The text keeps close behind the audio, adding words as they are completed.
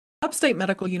Upstate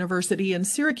Medical University in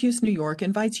Syracuse, New York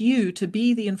invites you to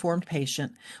be the informed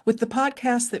patient with the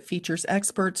podcast that features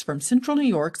experts from Central New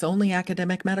York's only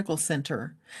academic medical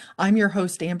center. I'm your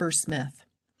host, Amber Smith.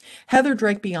 Heather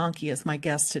Drake Bianchi is my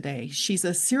guest today. She's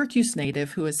a Syracuse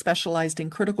native who has specialized in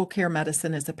critical care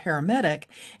medicine as a paramedic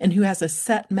and who has a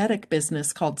set medic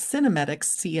business called Cinemedics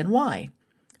CNY.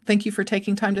 Thank you for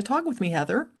taking time to talk with me,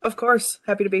 Heather. Of course.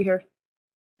 Happy to be here.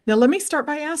 Now, let me start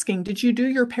by asking, did you do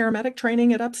your paramedic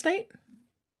training at Upstate?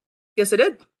 Yes, I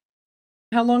did.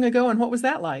 How long ago and what was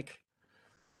that like?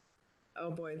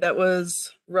 Oh boy, that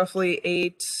was roughly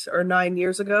 8 or 9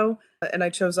 years ago. And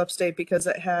I chose Upstate because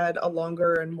it had a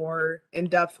longer and more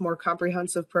in-depth, more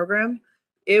comprehensive program.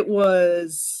 It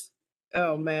was,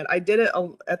 oh man, I did it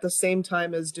at the same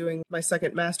time as doing my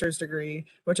second master's degree,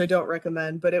 which I don't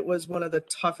recommend, but it was one of the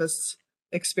toughest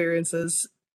experiences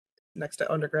next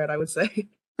to undergrad, I would say.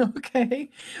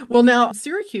 Okay. Well, now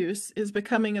Syracuse is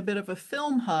becoming a bit of a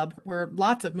film hub where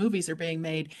lots of movies are being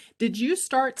made. Did you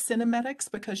start Cinemedics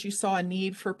because you saw a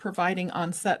need for providing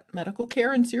on-set medical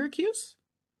care in Syracuse?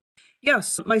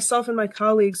 Yes, myself and my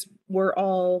colleagues were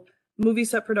all movie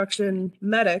set production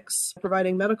medics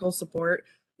providing medical support,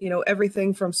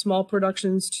 everything from small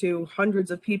productions to hundreds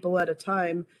of people at a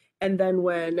time. And then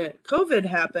when COVID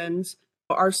happened,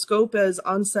 our scope as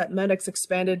on-set medics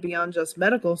expanded beyond just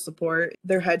medical support.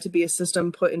 There had to be a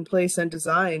system put in place and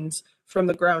designed from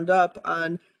the ground up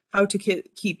on how to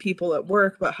keep people at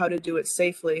work, but how to do it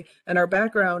safely. And our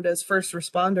background as first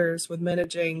responders with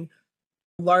managing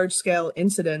large-scale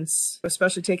incidents,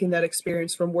 especially taking that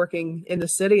experience from working in the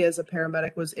city as a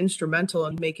paramedic, was instrumental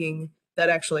in making that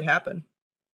actually happen.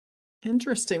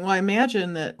 Interesting. Well, I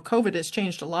imagine that COVID has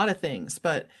changed a lot of things,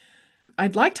 but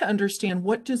I'd like to understand,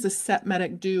 what does a set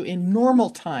medic do in normal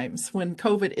times when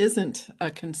COVID isn't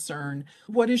a concern?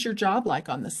 What is your job like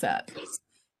on the set?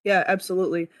 Yeah,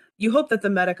 absolutely. You hope that the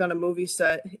medic on a movie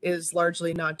set is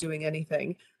largely not doing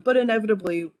anything, but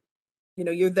inevitably,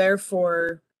 you're there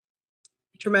for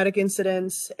traumatic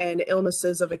incidents and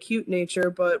illnesses of acute nature.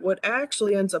 But what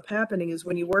actually ends up happening is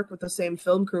when you work with the same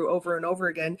film crew over and over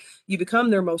again, you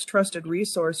become their most trusted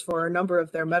resource for a number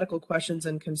of their medical questions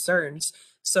and concerns.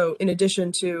 So in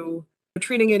addition to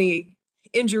treating any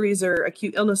injuries or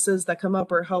acute illnesses that come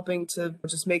up or helping to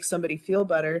just make somebody feel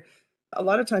better, a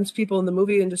lot of times people in the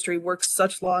movie industry work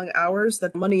such long hours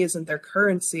that money isn't their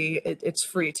currency. It's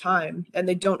free time, and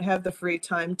they don't have the free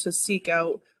time to seek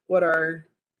out what are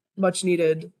much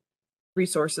needed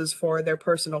resources for their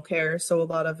personal care. So a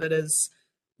lot of it is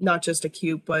not just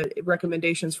acute, but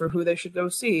recommendations for who they should go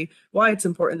see, why it's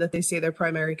important that they see their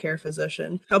primary care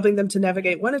physician, helping them to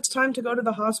navigate when it's time to go to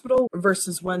the hospital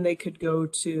versus when they could go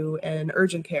to an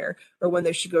urgent care or when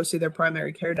they should go see their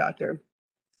primary care doctor.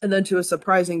 And then to a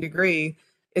surprising degree,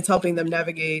 it's helping them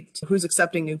navigate who's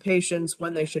accepting new patients,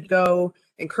 when they should go,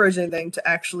 encouraging them to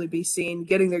actually be seen,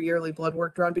 getting their yearly blood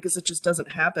work drawn, because it just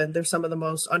doesn't happen. They're some of the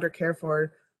most undercared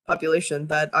for population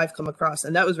that I've come across,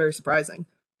 and that was very surprising.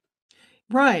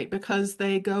 Right, because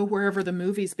they go wherever the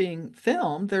movie's being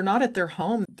filmed. They're not at their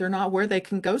home. They're not where they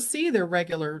can go see their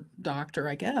regular doctor,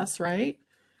 I guess, right?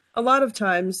 A lot of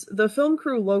times, the film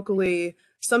crew locally,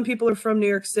 some people are from New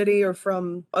York City or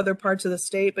from other parts of the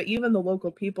state, but even the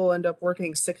local people end up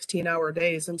working 16-hour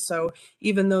days. And so,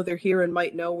 even though they're here and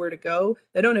might know where to go,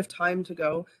 they don't have time to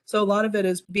go. So, a lot of it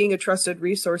is being a trusted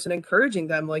resource and encouraging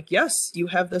them, like, yes, you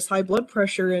have this high blood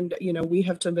pressure, and, we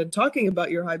have been talking about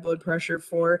your high blood pressure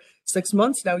for 6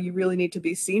 months now. You really need to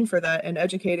be seen for that, and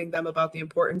educating them about the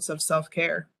importance of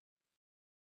self-care.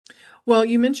 Well,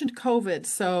 you mentioned COVID.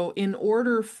 So, in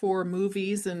order for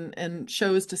movies and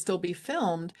shows to still be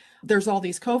filmed, there's all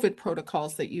these COVID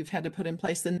protocols that you've had to put in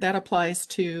place. And that applies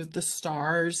to the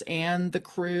stars and the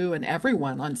crew and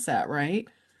everyone on set, right?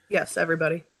 Yes,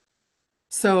 everybody.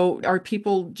 So, are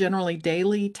people generally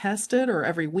daily tested or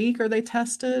every week are they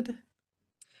tested?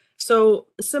 So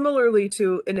similarly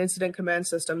to an incident command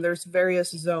system, there's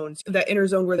various zones. That inner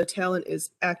zone where the talent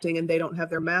is acting and they don't have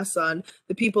their masks on,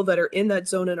 the people that are in that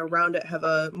zone and around it have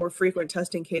a more frequent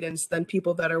testing cadence than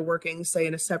people that are working, say,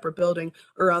 in a separate building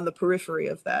or on the periphery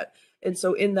of that. And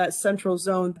so in that central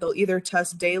zone, they'll either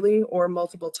test daily or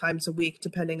multiple times a week,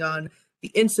 depending on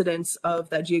the incidence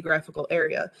of that geographical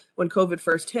area. When COVID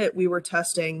first hit, we were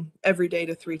testing every day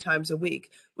to 3 times a week.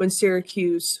 When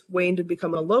Syracuse waned and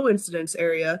become a low incidence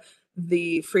area,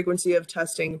 the frequency of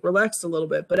testing relaxed a little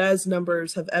bit. But as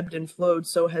numbers have ebbed and flowed,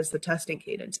 so has the testing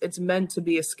cadence. It's meant to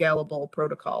be a scalable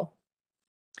protocol.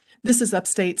 This is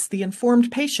Upstate's The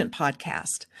Informed Patient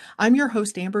podcast. I'm your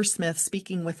host, Amber Smith,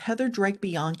 speaking with Heather Drake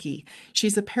Bianchi.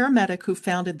 She's a paramedic who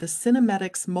founded the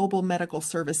Cinemedics Mobile Medical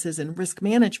Services and Risk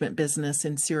Management business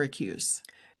in Syracuse.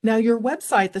 Now, your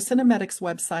website, the Cinemedics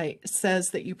website,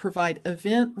 says that you provide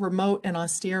event, remote, and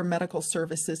austere medical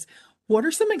services. What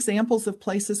are some examples of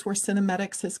places where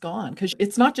Cinemedics has gone? Because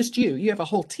it's not just you, you have a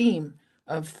whole team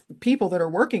of people that are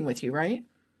working with you, right?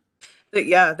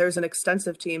 Yeah, there's an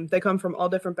extensive team. They come from all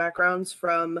different backgrounds,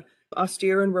 from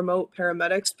austere and remote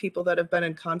paramedics, people that have been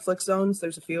in conflict zones.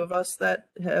 There's a few of us that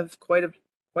have quite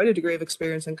a degree of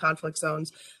experience in conflict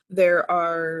zones. There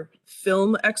are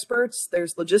film experts,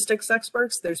 there's logistics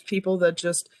experts, there's people that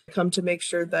just come to make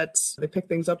sure that they pick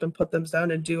things up and put them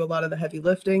down and do a lot of the heavy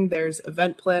lifting. There's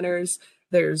event planners,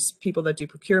 there's people that do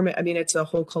procurement. I mean, it's a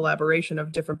whole collaboration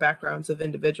of different backgrounds of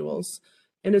individuals.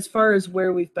 And as far as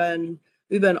where we've been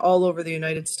all over the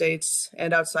United States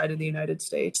and outside of the United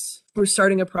States. We're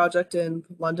starting a project in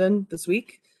London this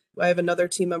week. I have another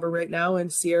team member right now in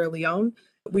Sierra Leone.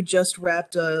 We just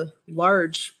wrapped a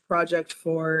large project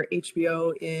for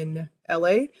HBO in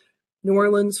LA. New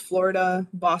Orleans, Florida,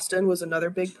 Boston was another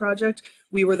big project.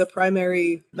 We were the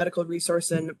primary medical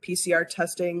resource and PCR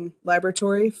testing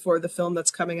laboratory for the film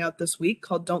that's coming out this week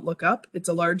called Don't Look Up. It's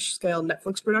a large-scale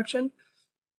Netflix production.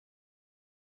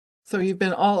 So you've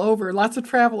been all over, lots of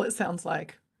travel, it sounds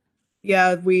like.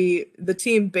 Yeah, the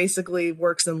team basically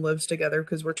works and lives together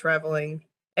because we're traveling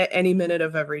at any minute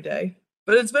of every day.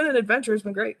 But it's been an adventure, it's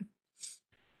been great.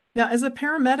 Now, as a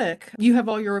paramedic, you have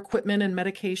all your equipment and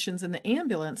medications in the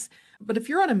ambulance. But if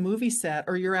you're on a movie set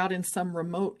or you're out in some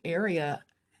remote area,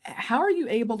 how are you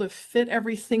able to fit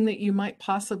everything that you might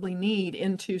possibly need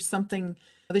into something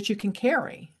that you can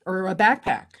carry or a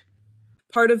backpack?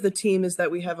 Part of the team is that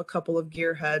we have a couple of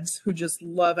gearheads who just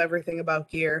love everything about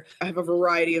gear. I have a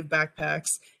variety of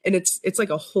backpacks, and it's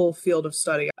like a whole field of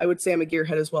study. I would say I'm a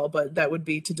gearhead as well, but that would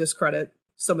be to discredit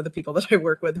some of the people that I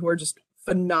work with who are just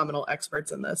phenomenal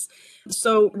experts in this.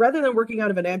 So rather than working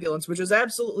out of an ambulance, which is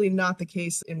absolutely not the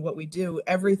case in what we do,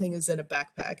 everything is in a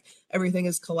backpack. Everything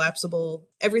is collapsible.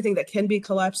 Everything that can be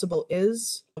collapsible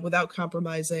is, without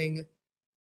compromising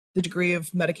the degree of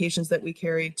medications that we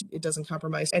carry. It doesn't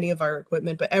compromise any of our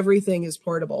equipment, but everything is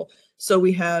portable. So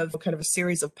we have kind of a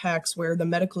series of packs where the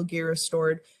medical gear is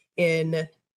stored in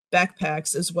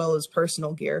backpacks as well as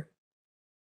personal gear.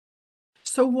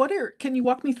 So can you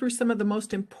walk me through some of the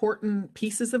most important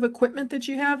pieces of equipment that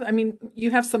you have? I mean, you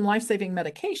have some life-saving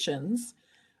medications,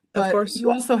 Of but course,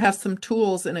 you also have some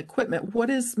tools and equipment. What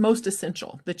is most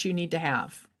essential that you need to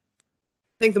have?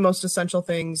 I think the most essential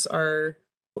things are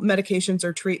medications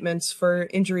or treatments for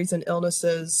injuries and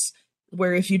illnesses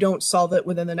where if you don't solve it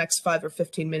within the next 5 or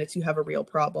 15 minutes, you have a real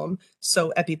problem.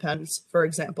 So EpiPens, for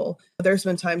example. There's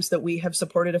been times that we have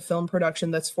supported a film production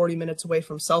that's 40 minutes away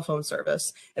from cell phone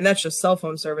service, and that's just cell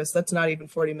phone service. That's not even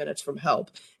 40 minutes from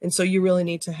help. And so you really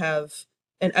need to have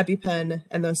an EpiPen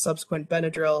and then subsequent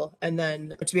Benadryl, and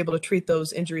then to be able to treat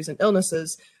those injuries and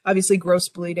illnesses. Obviously, gross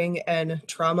bleeding and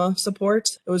trauma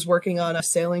support. I was working on a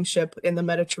sailing ship in the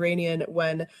Mediterranean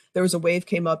when there was a wave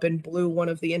came up and blew one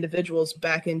of the individuals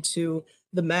back into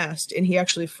the mast, and he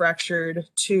actually fractured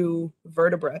 2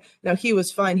 vertebrae. Now, he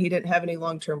was fine. He didn't have any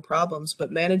long-term problems,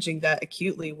 but managing that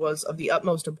acutely was of the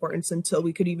utmost importance until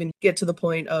we could even get to the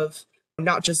point of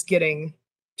not just getting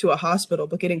to a hospital,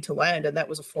 but getting to land, and that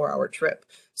was a 4-hour trip.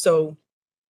 So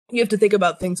you have to think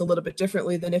about things a little bit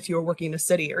differently than if you were working in a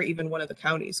city or even one of the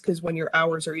counties, because when your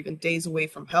hours are even days away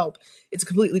from help, it's a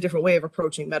completely different way of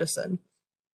approaching medicine.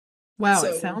 Wow,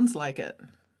 it So, sounds like it.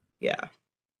 yeah.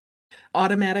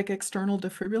 Automatic external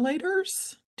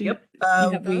defibrillators? Yep. Do you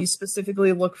have We those?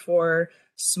 specifically look for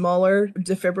smaller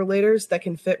defibrillators that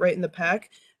can fit right in the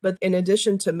pack. But in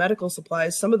addition to medical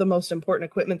supplies, some of the most important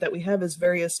equipment that we have is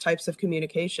various types of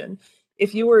communication.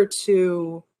 If you were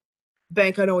to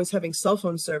bank on always having cell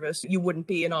phone service, you wouldn't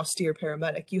be an austere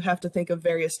paramedic. You have to think of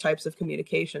various types of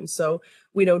communication. So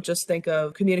we don't just think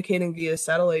of communicating via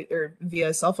satellite or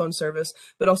via cell phone service,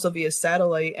 but also via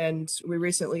satellite. And we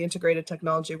recently integrated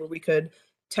technology where we could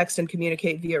text and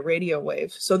communicate via radio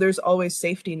wave. So there's always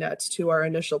safety nets to our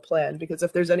initial plan, because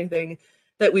if there's anything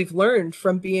that we've learned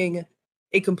from being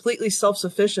a completely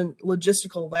self-sufficient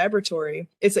logistical laboratory,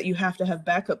 it's that you have to have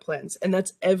backup plans. And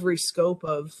that's every scope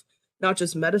of not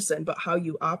just medicine, but how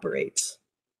you operate.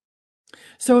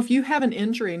 So if you have an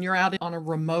injury and you're out on a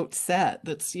remote set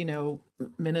that's,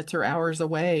 minutes or hours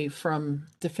away from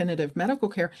definitive medical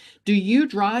care, do you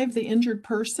drive the injured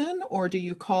person or do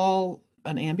you call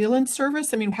an ambulance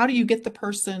service? I mean, how do you get the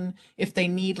person if they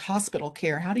need hospital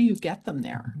care? How do you get them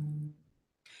there?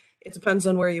 It depends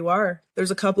on where you are.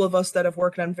 There's a couple of us that have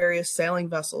worked on various sailing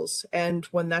vessels. And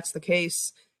when that's the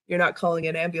case, you're not calling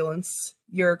an ambulance.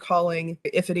 You're calling,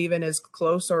 if it even is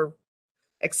close or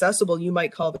accessible, you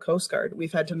might call the Coast Guard.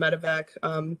 We've had to medevac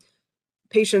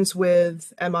patients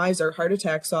with MIs or heart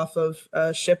attacks off of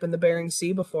a ship in the Bering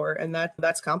Sea before, and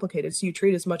that's complicated. So you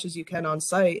treat as much as you can on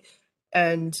site.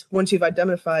 And once you've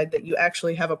identified that you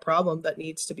actually have a problem that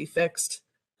needs to be fixed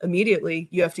immediately,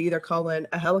 you have to either call in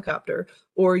a helicopter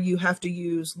or you have to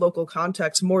use local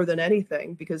contacts more than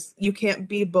anything, because you can't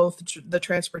be both the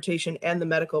transportation and the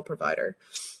medical provider.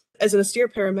 As an austere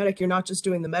paramedic, you're not just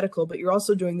doing the medical, but you're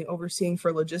also doing the overseeing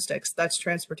for logistics. That's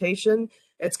transportation,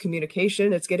 it's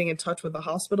communication, it's getting in touch with the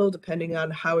hospital, depending on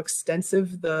how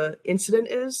extensive the incident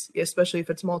is, especially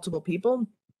if it's multiple people.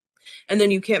 And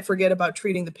then you can't forget about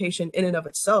treating the patient in and of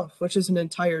itself, which is an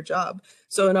entire job.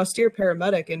 So an austere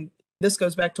paramedic, and this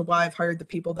goes back to why I've hired the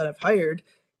people that I've hired,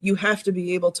 you have to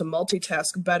be able to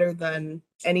multitask better than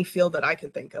any field that I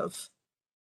can think of.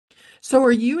 So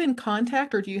are you in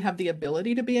contact, or do you have the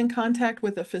ability to be in contact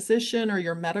with a physician or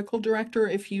your medical director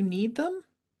if you need them?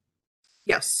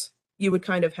 Yes, you would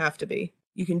kind of have to be.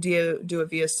 You can do it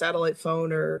via satellite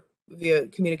phone or via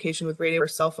communication with radio or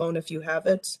cell phone if you have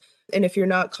it. And if you're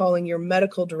not calling your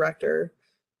medical director,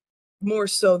 more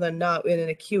so than not in an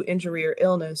acute injury or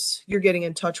illness, you're getting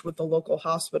in touch with the local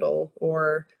hospital,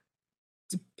 or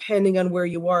depending on where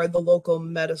you are, the local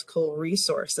medical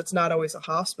resource. It's not always a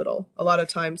hospital. A lot of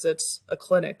times it's a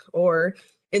clinic, or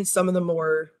in some of the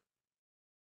more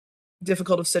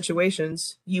difficult of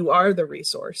situations, you are the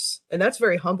resource. And that's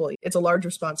very humbling. It's a large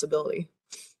responsibility.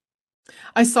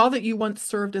 I saw that you once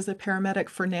served as a paramedic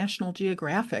for National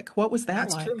Geographic. What was that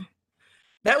That's like? true.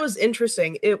 That was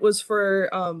interesting. It was for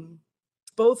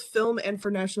both film and for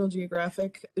National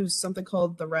Geographic. It was something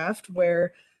called The Raft,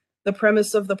 where the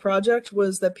premise of the project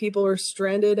was that people were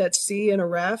stranded at sea in a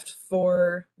raft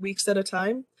for weeks at a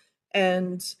time.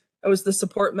 And I was the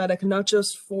support medic, not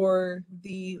just for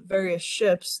the various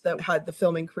ships that had the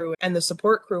filming crew and the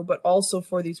support crew, but also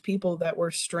for these people that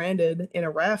were stranded in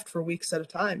a raft for weeks at a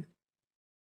time.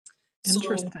 So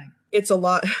Interesting. it's a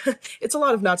lot, it's a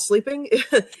lot of not sleeping.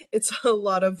 It's a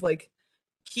lot of like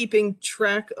keeping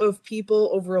track of people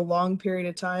over a long period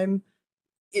of time.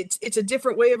 It's a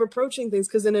different way of approaching things,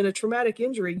 because in a traumatic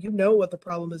injury, you know what the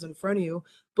problem is in front of you.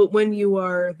 But when you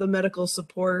are the medical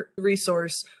support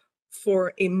resource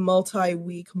for a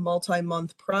multi-week,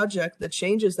 multi-month project, the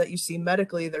changes that you see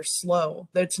medically, they're slow.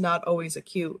 That's not always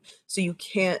acute. So you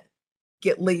can't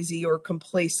get lazy or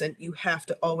complacent. You have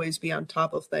to always be on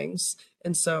top of things.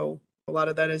 And so a lot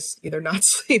of that is either not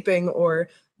sleeping or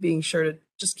being sure to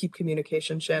just keep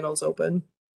communication channels open.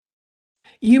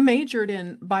 You majored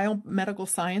in biomedical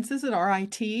sciences at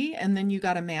RIT, and then you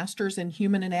got a master's in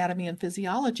human anatomy and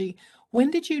physiology.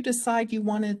 When did you decide you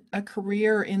wanted a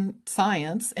career in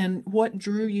science, and what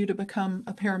drew you to become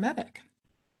a paramedic?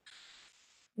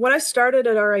 When I started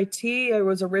at RIT, I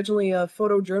was originally a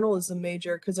photojournalism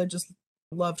major because I just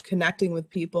loved connecting with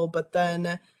people. But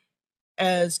then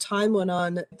as time went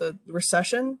on, the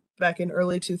recession back in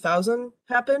early 2000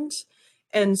 happened.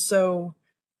 And so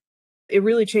it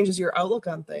really changes your outlook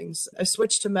on things. I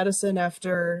switched to medicine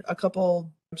after a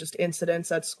couple just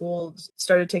incidents at school,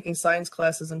 started taking science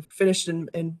classes and finished in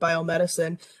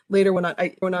biomedicine. Later,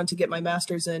 I went on to get my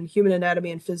master's in human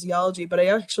anatomy and physiology, but I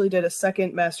actually did a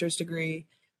second master's degree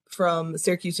from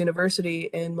Syracuse University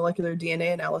in molecular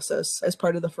DNA analysis as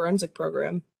part of the forensic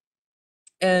program.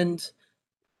 And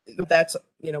that's,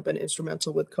 been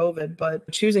instrumental with COVID.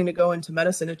 But choosing to go into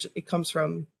medicine, it comes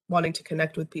from wanting to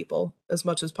connect with people as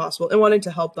much as possible and wanting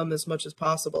to help them as much as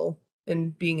possible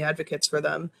and being advocates for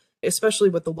them, especially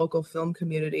with the local film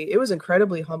community. It was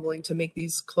incredibly humbling to make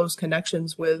these close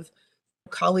connections with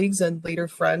colleagues and later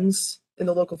friends in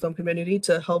the local film community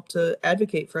to help to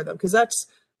advocate for them, because that's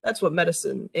what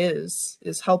medicine is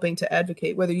helping to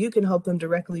advocate. Whether you can help them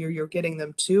directly or you're getting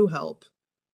them to help,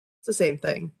 it's the same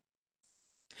thing.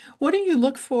 What do you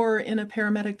look for in a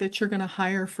paramedic that you're going to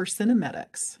hire for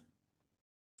cinemedics?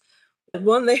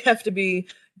 One, they have to be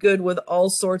good with all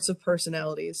sorts of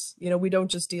personalities. We don't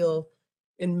just deal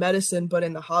in medicine, but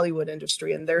in the Hollywood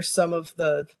industry, and they're some of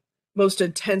the most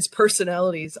intense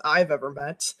personalities I've ever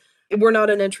met. We're not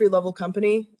an entry level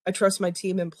company. I trust my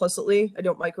team implicitly. I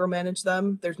don't micromanage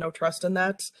them. There's no trust in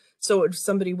that. So it's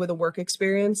somebody with a work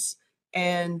experience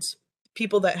and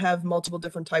people that have multiple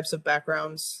different types of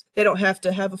backgrounds. They don't have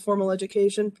to have a formal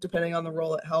education. Depending on the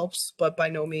role, it helps, but by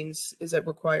no means is it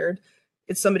required.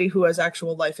 It's somebody who has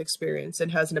actual life experience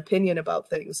and has an opinion about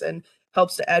things and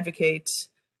helps to advocate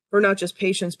for not just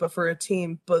patients, but for a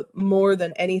team. But more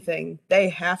than anything, they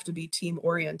have to be team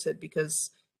oriented,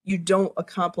 because you don't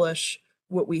accomplish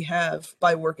what we have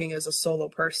by working as a solo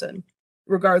person,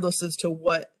 regardless as to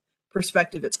what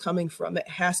perspective it's coming from. It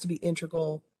has to be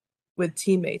integral with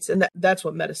teammates. And that's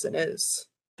what medicine is.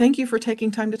 Thank you for taking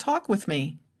time to talk with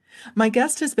me. My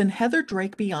guest has been Heather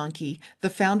Drake Bianchi, the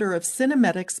founder of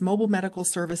Cinemedics Mobile Medical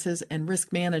Services and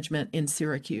Risk Management in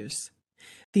Syracuse.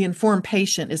 The Informed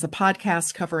Patient is a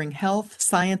podcast covering health,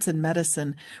 science, and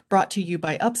medicine brought to you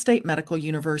by Upstate Medical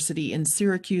University in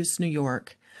Syracuse, New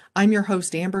York. I'm your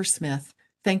host, Amber Smith,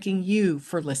 thanking you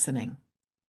for listening.